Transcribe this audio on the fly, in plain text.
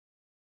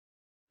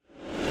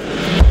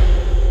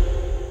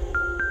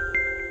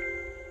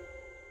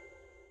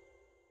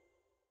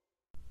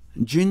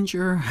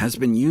Ginger has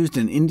been used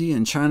in India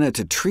and China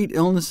to treat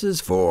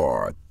illnesses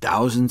for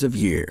thousands of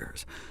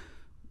years.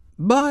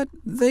 But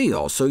they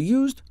also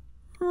used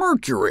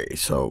mercury,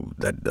 so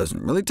that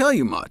doesn't really tell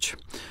you much.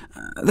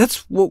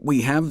 That's what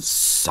we have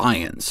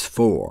science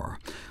for.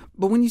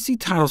 But when you see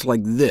titles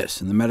like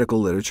this in the medical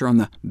literature on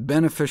the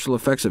beneficial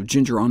effects of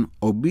ginger on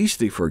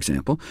obesity, for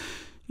example,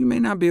 you may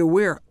not be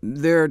aware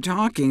they're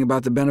talking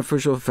about the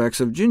beneficial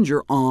effects of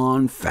ginger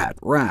on fat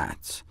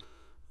rats.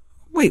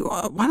 Wait,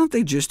 why don't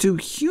they just do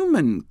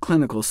human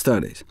clinical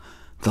studies?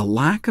 The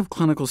lack of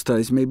clinical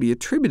studies may be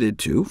attributed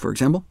to, for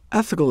example,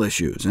 ethical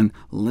issues and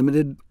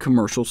limited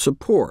commercial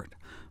support.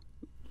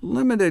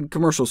 Limited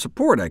commercial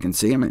support, I can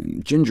see. I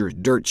mean, ginger's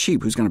dirt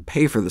cheap. Who's going to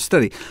pay for the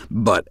study?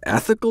 But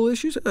ethical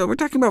issues? We're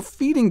talking about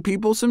feeding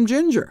people some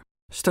ginger.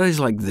 Studies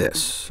like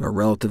this are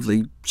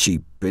relatively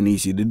cheap and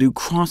easy to do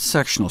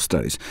cross-sectional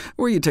studies,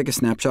 where you take a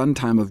snapshot in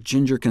time of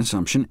ginger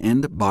consumption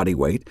and body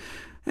weight,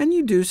 and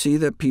you do see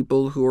that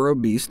people who are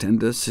obese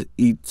tend to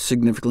eat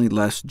significantly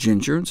less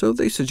ginger, and so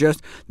they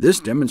suggest this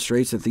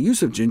demonstrates that the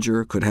use of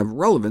ginger could have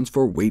relevance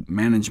for weight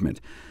management.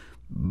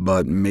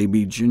 But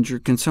maybe ginger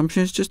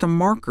consumption is just a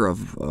marker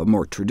of a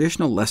more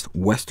traditional, less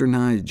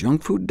westernized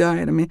junk food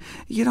diet? I mean,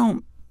 you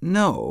don't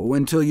know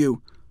until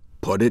you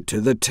put it to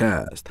the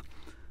test.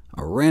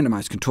 A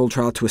randomized controlled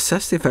trial to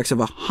assess the effects of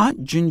a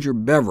hot ginger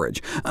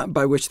beverage,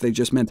 by which they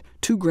just meant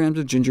 2 grams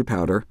of ginger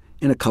powder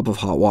in a cup of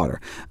hot water,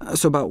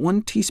 so about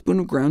 1 teaspoon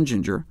of ground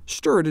ginger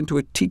stirred into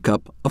a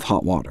teacup of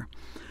hot water.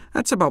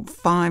 That's about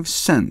 5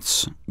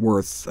 cents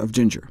worth of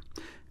ginger.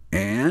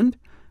 And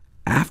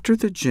after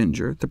the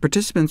ginger, the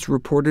participants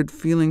reported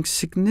feeling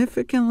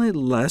significantly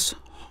less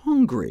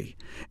hungry.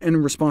 And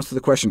in response to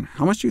the question,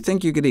 how much do you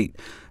think you could eat?,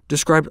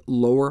 described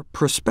lower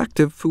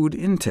prospective food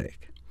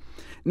intake.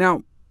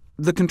 Now,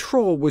 the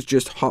control was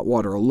just hot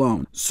water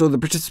alone, so the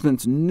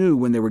participants knew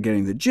when they were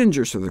getting the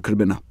ginger, so there could have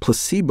been a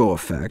placebo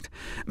effect.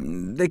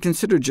 They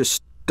considered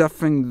just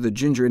stuffing the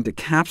ginger into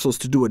capsules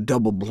to do a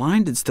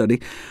double-blinded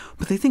study,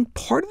 but they think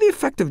part of the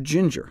effect of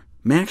ginger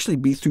may actually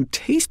be through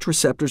taste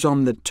receptors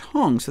on the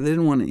tongue, so they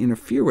didn't want to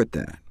interfere with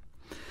that.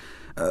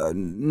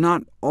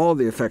 Not all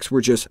the effects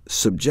were just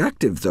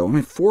subjective, though. I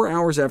mean, 4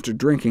 hours after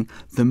drinking,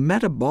 the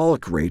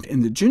metabolic rate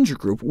in the ginger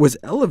group was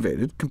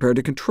elevated compared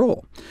to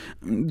control,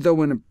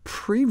 though in a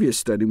previous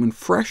study, when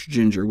fresh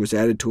ginger was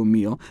added to a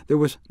meal, there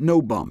was no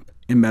bump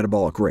in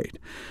metabolic rate.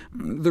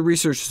 The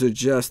research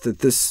suggests that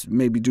this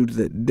may be due to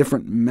the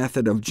different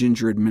method of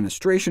ginger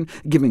administration,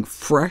 giving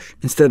fresh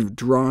instead of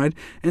dried,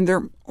 and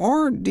there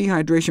are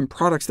dehydration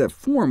products that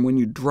form when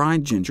you dry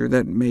ginger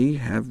that may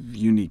have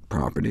unique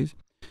properties.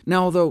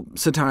 Now, although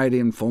satiety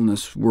and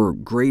fullness were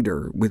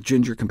greater with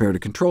ginger compared to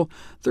control,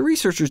 the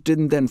researchers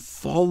didn't then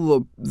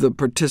follow the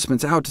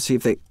participants out to see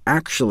if they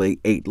actually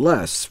ate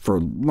less for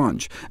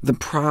lunch. The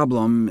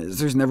problem is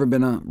there's never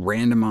been a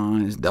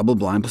randomized,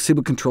 double-blind,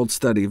 placebo-controlled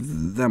study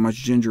of that much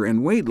ginger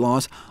and weight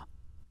loss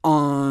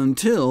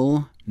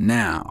until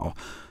now.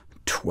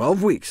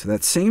 12 weeks,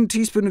 that same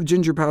teaspoon of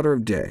ginger powder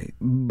a day,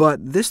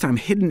 but this time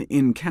hidden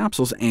in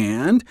capsules,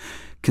 and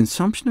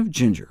consumption of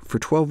ginger for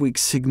 12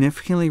 weeks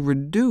significantly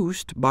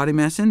reduced body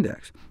mass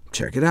index.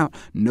 Check it out.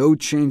 No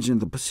change in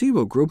the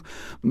placebo group,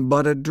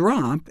 but a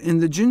drop in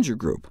the ginger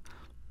group.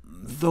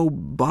 Though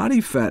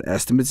body fat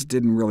estimates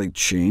didn't really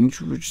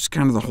change, which is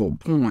kind of the whole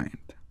point.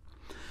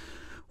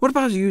 What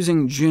about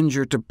using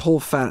ginger to pull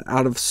fat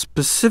out of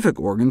specific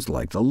organs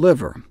like the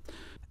liver?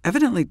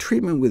 Evidently,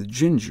 treatment with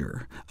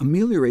ginger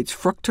ameliorates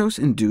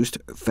fructose-induced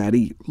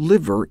fatty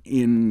liver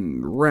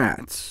in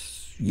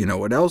rats. You know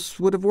what else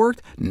would have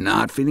worked?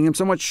 Not feeding them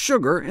so much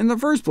sugar in the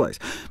first place.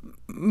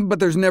 But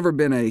there's never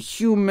been a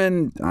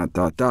human...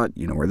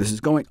 you know where this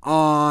is going,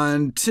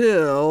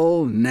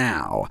 until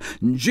now.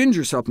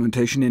 Ginger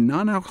supplementation in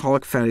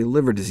non-alcoholic fatty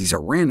liver disease, a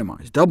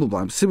randomized,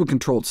 double-blind,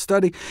 placebo-controlled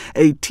study,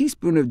 a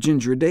teaspoon of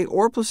ginger a day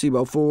or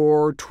placebo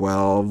for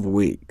 12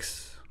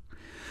 weeks.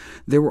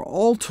 They were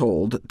all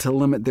told to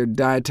limit their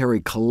dietary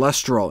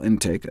cholesterol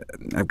intake—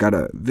 I've got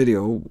a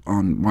video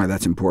on why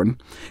that's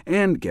important—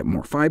 and get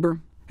more fiber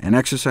and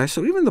exercise,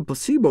 so even the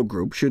placebo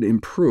group should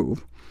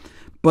improve.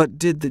 But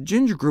did the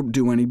ginger group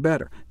do any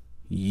better?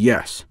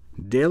 Yes.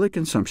 Daily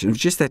consumption of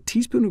just that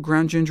teaspoon of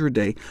ground ginger a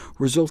day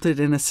resulted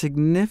in a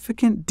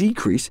significant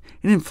decrease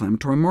in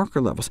inflammatory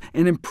marker levels,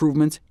 and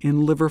improvements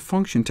in liver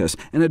function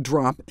tests, and a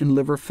drop in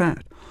liver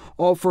fat,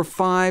 all for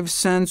 5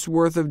 cents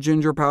worth of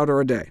ginger powder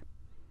a day.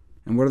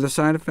 And what are the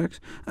side effects?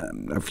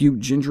 A few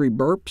gingery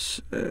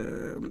burps.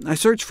 I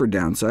searched for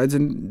downsides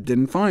and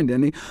didn't find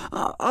any,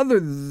 other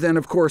than,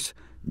 of course,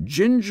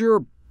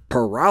 ginger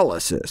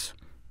paralysis.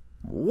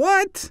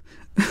 What?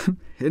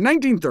 In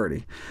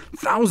 1930,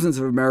 thousands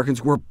of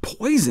Americans were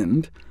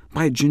poisoned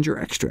by ginger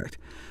extract.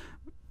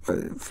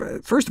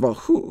 First of all,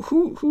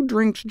 who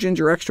drinks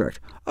ginger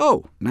extract?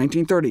 Oh,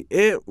 1930,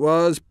 it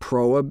was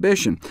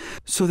Prohibition.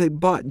 So they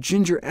bought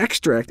ginger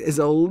extract as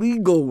a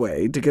legal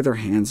way to get their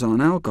hands on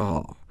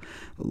alcohol.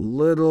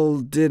 Little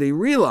did he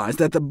realize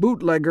that the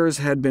bootleggers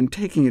had been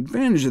taking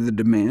advantage of the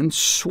demand,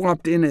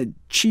 swapped in a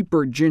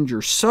cheaper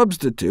ginger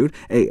substitute,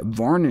 a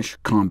varnish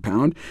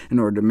compound, in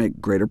order to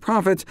make greater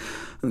profits.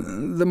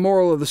 The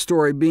moral of the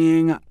story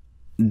being,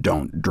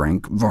 don't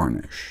drink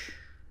varnish.